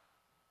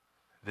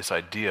this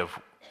idea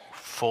of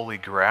fully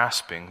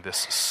grasping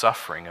this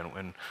suffering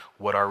and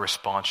what our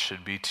response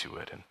should be to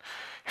it. And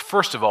he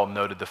first of all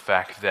noted the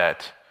fact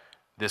that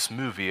this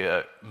movie,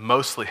 a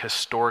mostly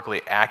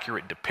historically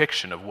accurate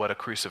depiction of what a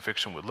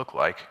crucifixion would look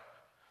like,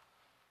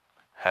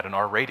 had an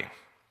R rating.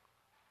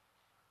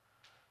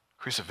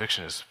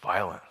 Crucifixion is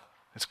violent.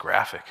 It's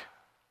graphic.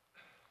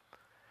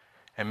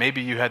 And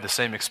maybe you had the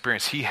same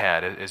experience he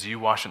had as you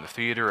watched in the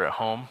theater or at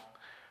home.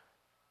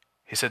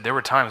 He said there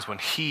were times when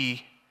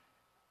he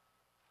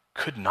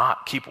could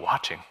not keep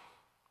watching.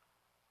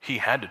 He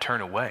had to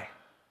turn away.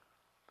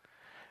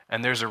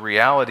 And there's a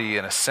reality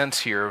and a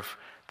sense here of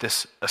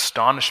this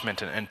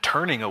astonishment and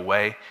turning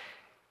away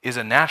is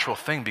a natural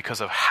thing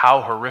because of how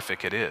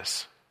horrific it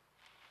is.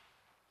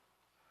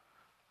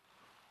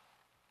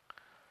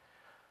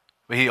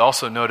 But he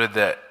also noted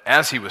that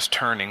as he was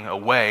turning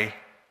away,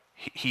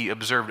 he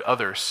observed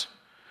others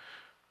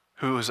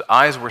whose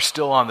eyes were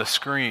still on the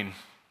screen,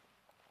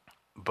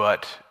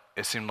 but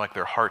it seemed like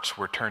their hearts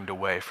were turned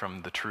away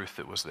from the truth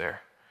that was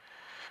there.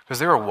 Because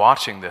they were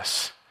watching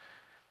this,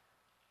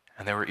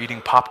 and they were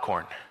eating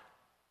popcorn.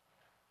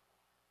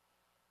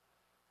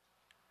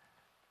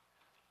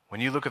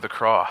 When you look at the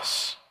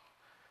cross,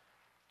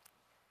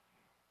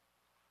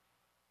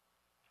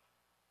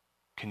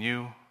 can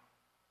you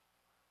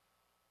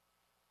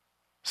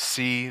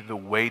see the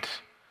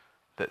weight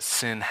that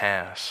sin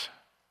has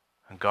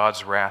and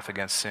God's wrath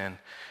against sin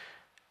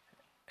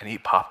and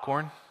eat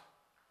popcorn?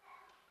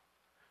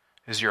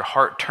 Is your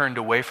heart turned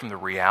away from the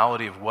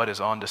reality of what is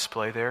on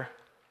display there?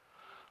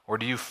 Or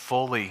do you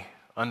fully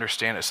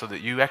understand it so that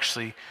you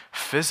actually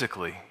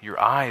physically, your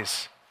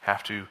eyes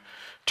have to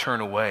turn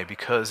away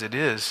because it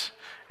is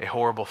a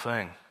horrible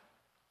thing?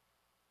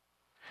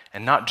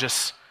 And not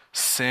just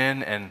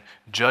sin and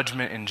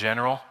judgment in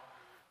general.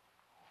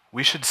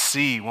 We should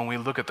see when we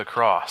look at the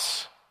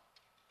cross,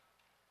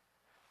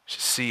 we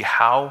should see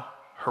how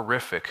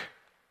horrific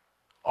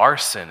our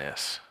sin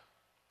is.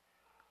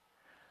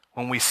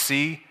 When we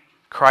see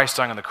Christ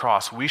dying on the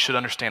cross, we should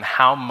understand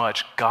how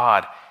much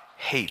God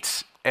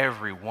hates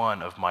every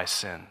one of my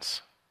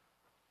sins.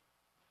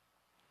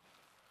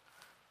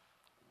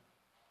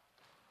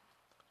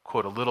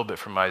 Quote a little bit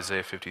from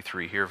Isaiah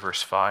 53 here,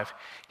 verse 5.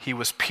 He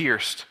was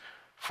pierced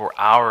for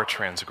our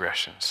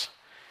transgressions.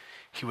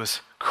 He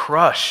was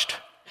crushed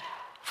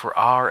for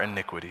our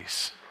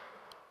iniquities.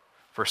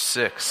 Verse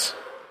 6.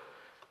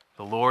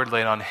 The Lord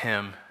laid on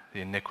him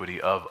the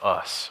iniquity of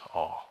us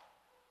all.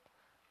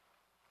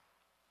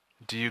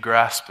 Do you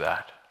grasp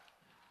that?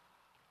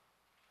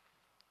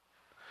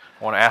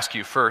 I want to ask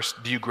you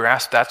first, do you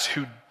grasp that's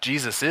who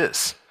Jesus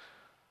is?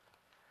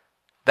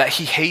 That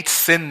he hates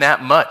sin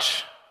that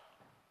much?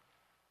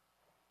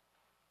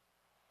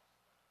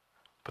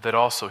 But that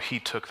also he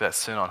took that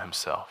sin on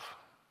himself.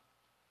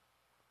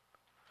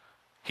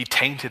 He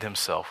tainted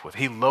himself with it.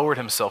 He lowered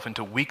himself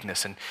into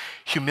weakness and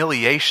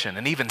humiliation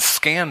and even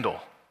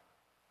scandal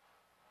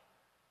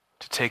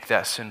to take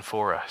that sin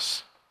for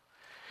us.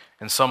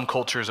 In some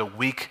cultures, a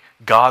weak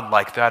God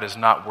like that is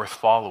not worth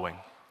following.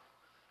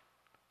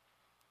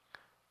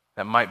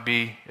 That might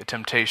be a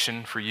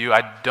temptation for you.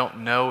 I don't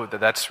know that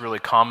that's really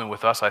common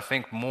with us. I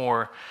think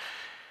more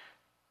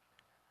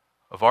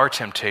of our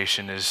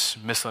temptation is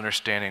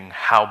misunderstanding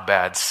how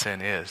bad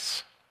sin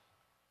is.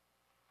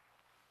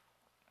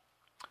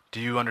 Do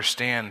you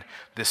understand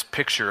this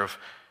picture of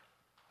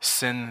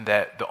sin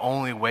that the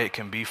only way it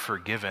can be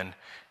forgiven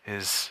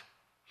is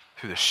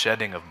through the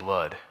shedding of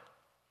blood?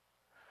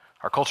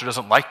 Our culture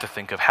doesn't like to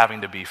think of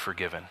having to be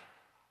forgiven.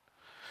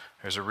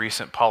 There's a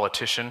recent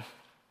politician,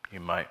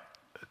 you might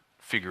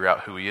figure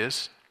out who he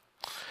is.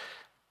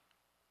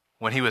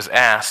 When he was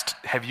asked,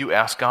 have you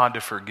asked God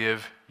to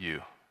forgive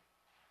you?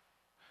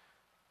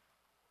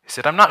 He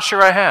said, I'm not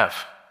sure I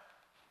have.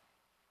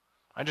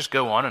 I just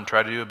go on and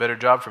try to do a better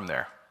job from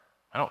there.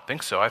 I don't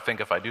think so. I think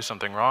if I do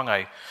something wrong,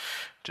 I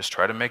just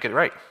try to make it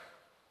right.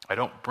 I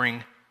don't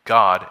bring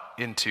God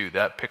into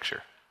that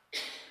picture.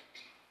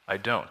 I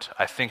don't.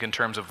 I think in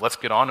terms of let's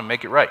get on and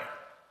make it right.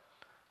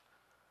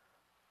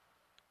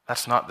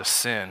 That's not the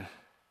sin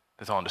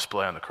that's on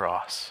display on the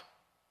cross.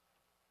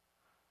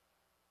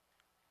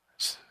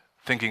 It's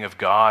thinking of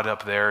God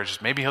up there,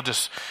 maybe he'll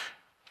just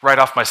write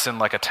off my sin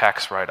like a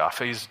tax write-off.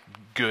 He's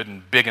good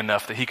and big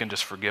enough that he can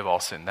just forgive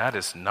all sin. That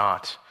is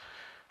not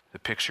the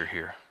picture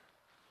here.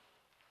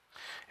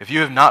 If you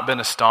have not been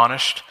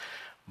astonished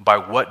by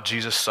what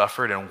Jesus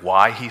suffered and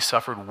why he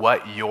suffered,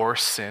 what your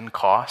sin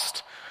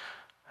cost,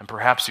 and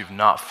perhaps you've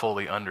not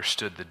fully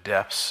understood the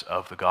depths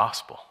of the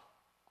gospel.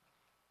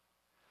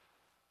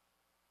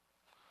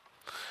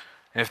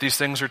 And if these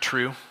things are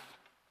true,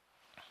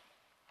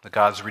 that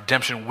God's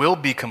redemption will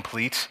be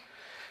complete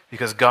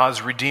because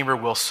God's Redeemer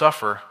will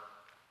suffer,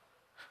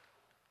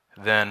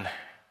 then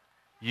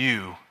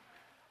you,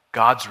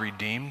 God's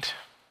redeemed,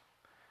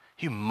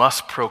 you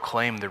must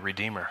proclaim the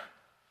Redeemer.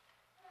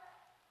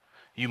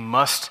 You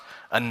must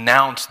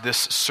announce this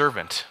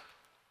servant.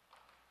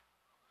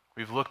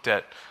 We've looked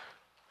at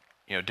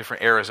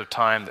different eras of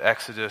time, the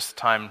Exodus, the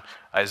time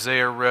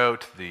Isaiah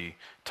wrote, the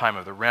time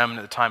of the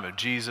remnant, the time of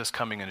Jesus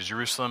coming into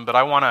Jerusalem. But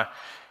I want to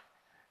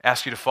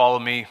ask you to follow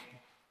me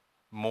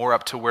more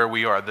up to where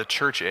we are, the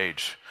church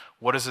age.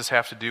 What does this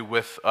have to do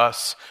with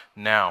us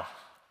now?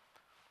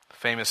 The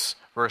famous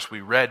verse we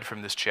read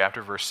from this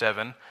chapter, verse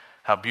 7,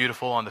 how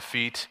beautiful on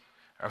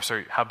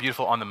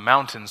the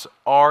mountains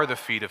are the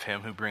feet of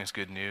him who brings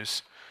good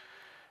news.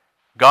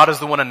 God is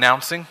the one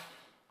announcing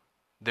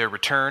their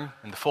return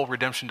and the full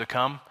redemption to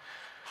come.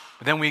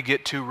 But then we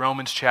get to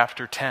Romans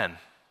chapter 10.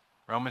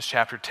 Romans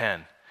chapter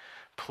 10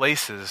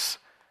 places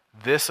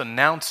this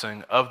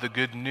announcing of the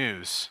good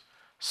news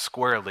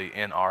squarely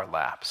in our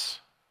laps.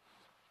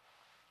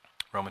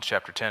 Romans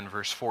chapter 10,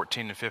 verse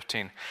 14 and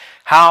 15.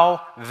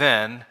 How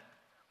then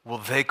will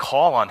they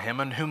call on him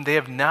in whom they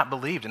have not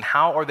believed? And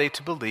how are they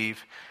to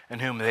believe in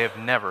whom they have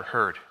never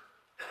heard?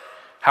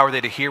 How are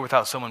they to hear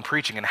without someone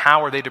preaching? And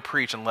how are they to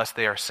preach unless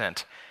they are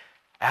sent?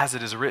 As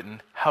it is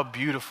written, how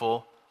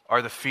beautiful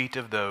are the feet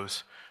of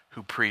those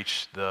who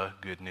preach the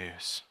good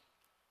news.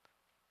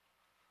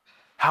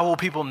 How will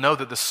people know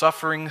that the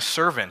suffering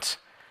servant,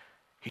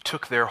 he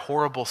took their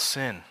horrible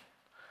sin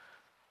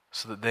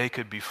so that they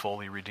could be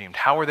fully redeemed?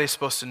 How are they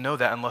supposed to know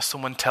that unless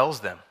someone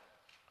tells them?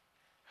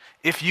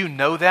 If you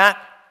know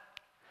that,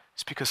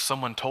 it's because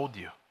someone told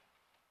you.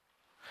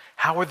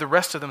 How are the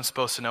rest of them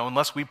supposed to know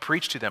unless we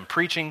preach to them?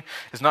 Preaching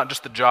is not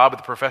just the job of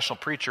the professional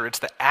preacher, it's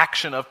the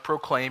action of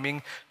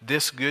proclaiming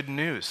this good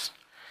news.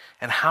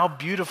 And how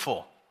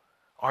beautiful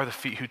are the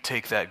feet who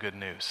take that good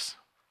news.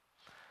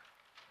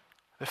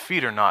 The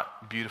feet are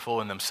not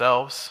beautiful in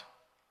themselves.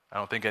 I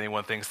don't think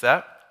anyone thinks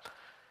that.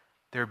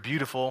 They're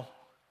beautiful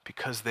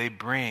because they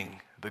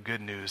bring the good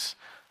news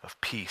of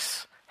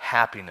peace,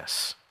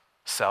 happiness,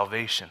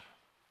 salvation.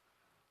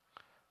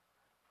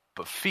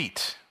 But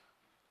feet,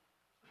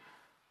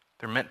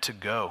 they're meant to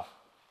go.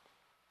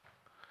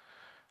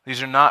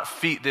 These are not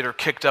feet that are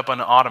kicked up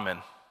on an ottoman.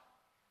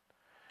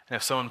 And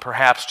if someone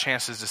perhaps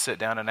chances to sit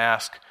down and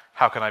ask,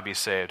 how can I be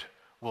saved?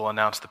 We'll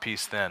announce the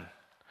peace then.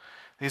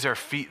 These are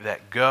feet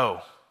that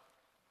go.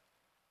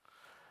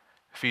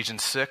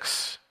 Ephesians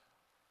 6,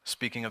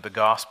 speaking of the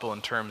gospel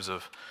in terms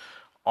of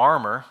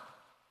armor,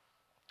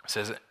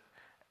 says,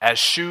 as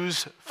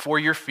shoes for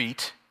your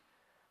feet,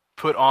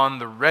 put on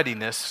the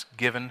readiness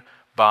given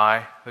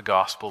by the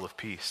gospel of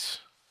peace.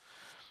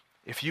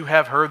 If you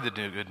have heard the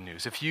good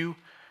news, if you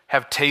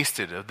have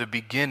tasted of the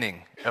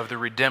beginning of the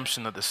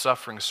redemption that the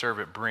suffering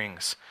servant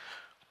brings,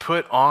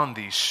 put on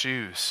these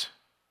shoes.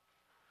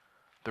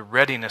 The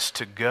readiness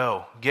to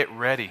go. Get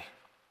ready.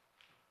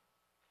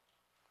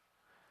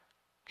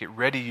 Get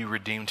ready, you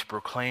redeemed, to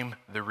proclaim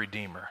the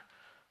Redeemer.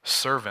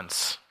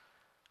 Servants,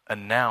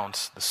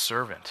 announce the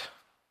servant.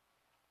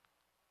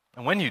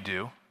 And when you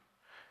do,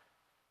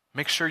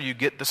 make sure you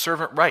get the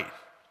servant right.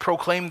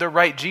 Proclaim the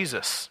right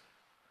Jesus.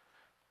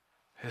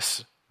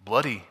 This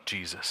bloody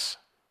Jesus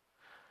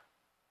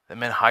that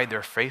men hide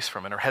their face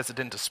from and are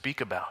hesitant to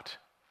speak about.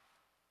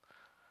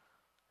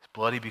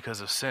 Bloody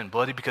because of sin.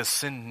 Bloody because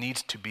sin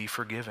needs to be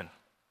forgiven.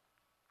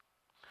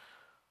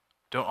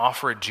 Don't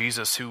offer a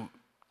Jesus who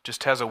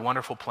just has a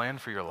wonderful plan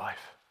for your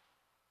life.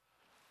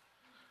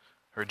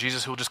 Or a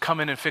Jesus who will just come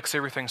in and fix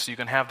everything so you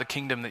can have the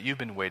kingdom that you've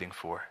been waiting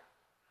for.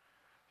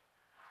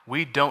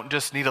 We don't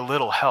just need a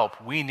little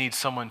help. We need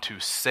someone to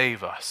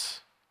save us.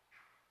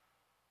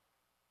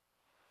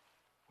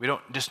 We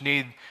don't just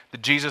need the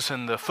Jesus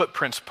in the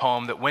Footprints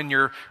poem that when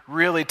you're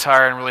really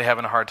tired and really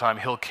having a hard time,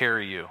 he'll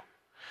carry you.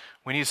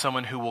 We need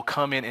someone who will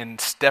come in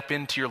and step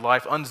into your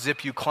life,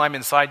 unzip you, climb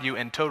inside you,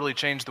 and totally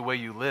change the way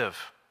you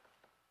live.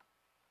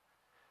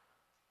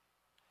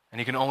 And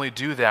he can only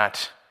do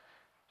that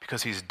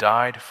because he's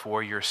died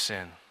for your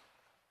sin.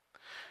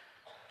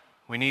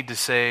 We need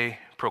to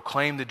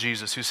proclaim the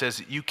Jesus who says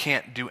that you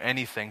can't do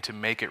anything to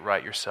make it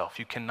right yourself.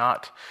 You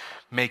cannot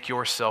make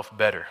yourself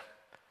better.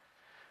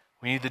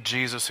 We need the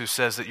Jesus who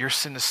says that your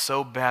sin is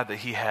so bad that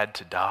he had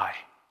to die.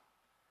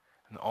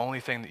 And the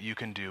only thing that you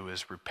can do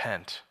is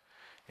repent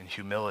in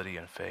humility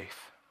and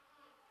faith.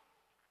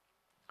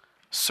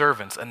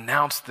 servants.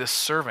 Announce this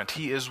servant.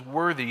 He is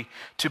worthy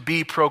to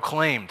be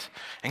proclaimed.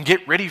 And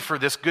get ready for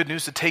this good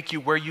news to take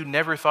you where you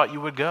never thought you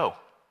would go.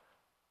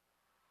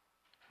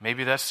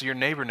 Maybe that's your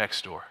neighbor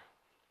next door,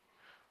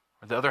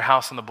 or the other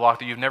house on the block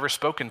that you've never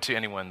spoken to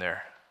anyone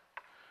there,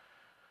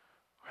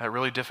 or that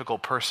really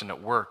difficult person at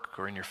work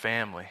or in your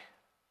family.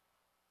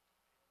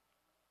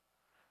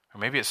 Or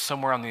maybe it's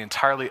somewhere on the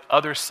entirely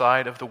other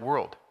side of the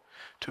world,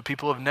 to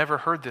people who have never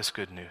heard this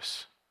good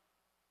news.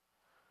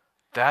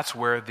 That's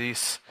where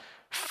these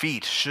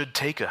feet should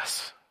take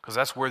us, because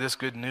that's where this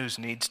good news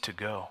needs to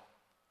go.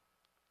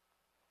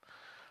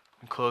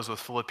 And close with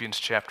Philippians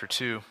chapter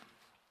 2.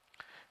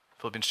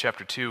 Philippians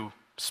chapter 2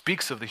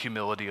 speaks of the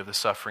humility of the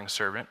suffering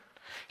servant.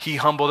 He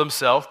humbled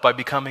himself by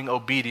becoming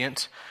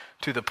obedient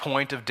to the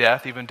point of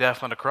death, even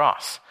death on a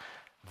cross.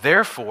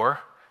 Therefore,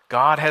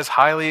 God has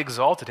highly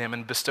exalted him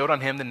and bestowed on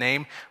him the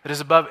name that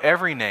is above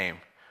every name,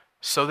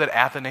 so that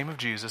at the name of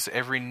Jesus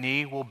every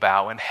knee will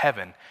bow in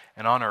heaven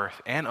and on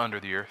earth and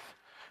under the earth,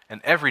 and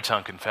every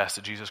tongue confess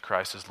that Jesus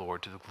Christ is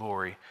Lord, to the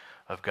glory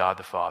of God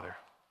the Father.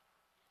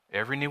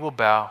 Every knee will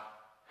bow,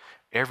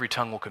 every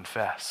tongue will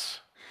confess.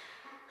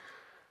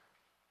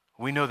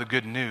 We know the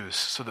good news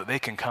so that they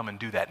can come and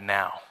do that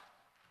now.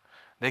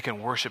 They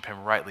can worship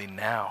him rightly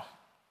now.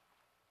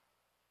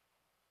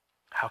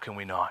 How can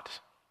we not?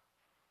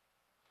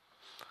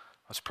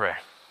 Let's pray.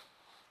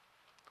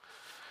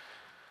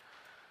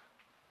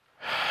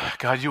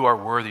 God, you are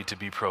worthy to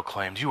be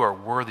proclaimed. You are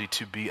worthy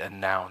to be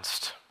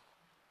announced.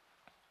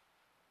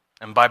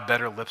 And by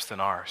better lips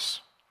than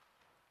ours.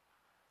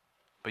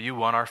 But you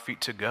want our feet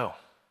to go.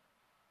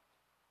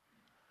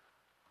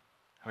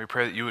 And we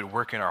pray that you would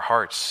work in our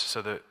hearts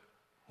so that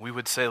we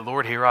would say,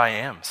 Lord, here I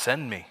am,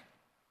 send me.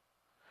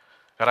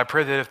 God, I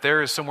pray that if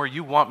there is somewhere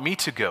you want me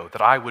to go,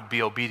 that I would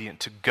be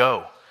obedient to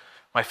go.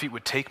 My feet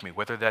would take me,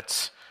 whether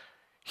that's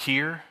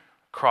here,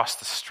 across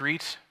the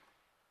street,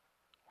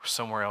 or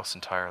somewhere else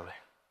entirely.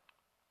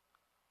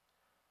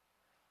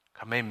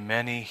 God, may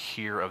many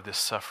hear of this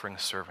suffering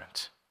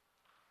servant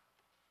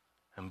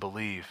and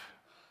believe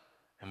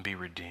and be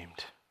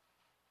redeemed.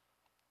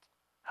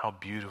 How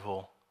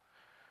beautiful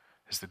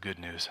is the good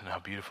news, and how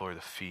beautiful are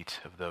the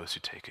feet of those who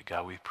take it.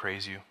 God, we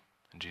praise you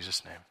in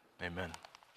Jesus' name. Amen.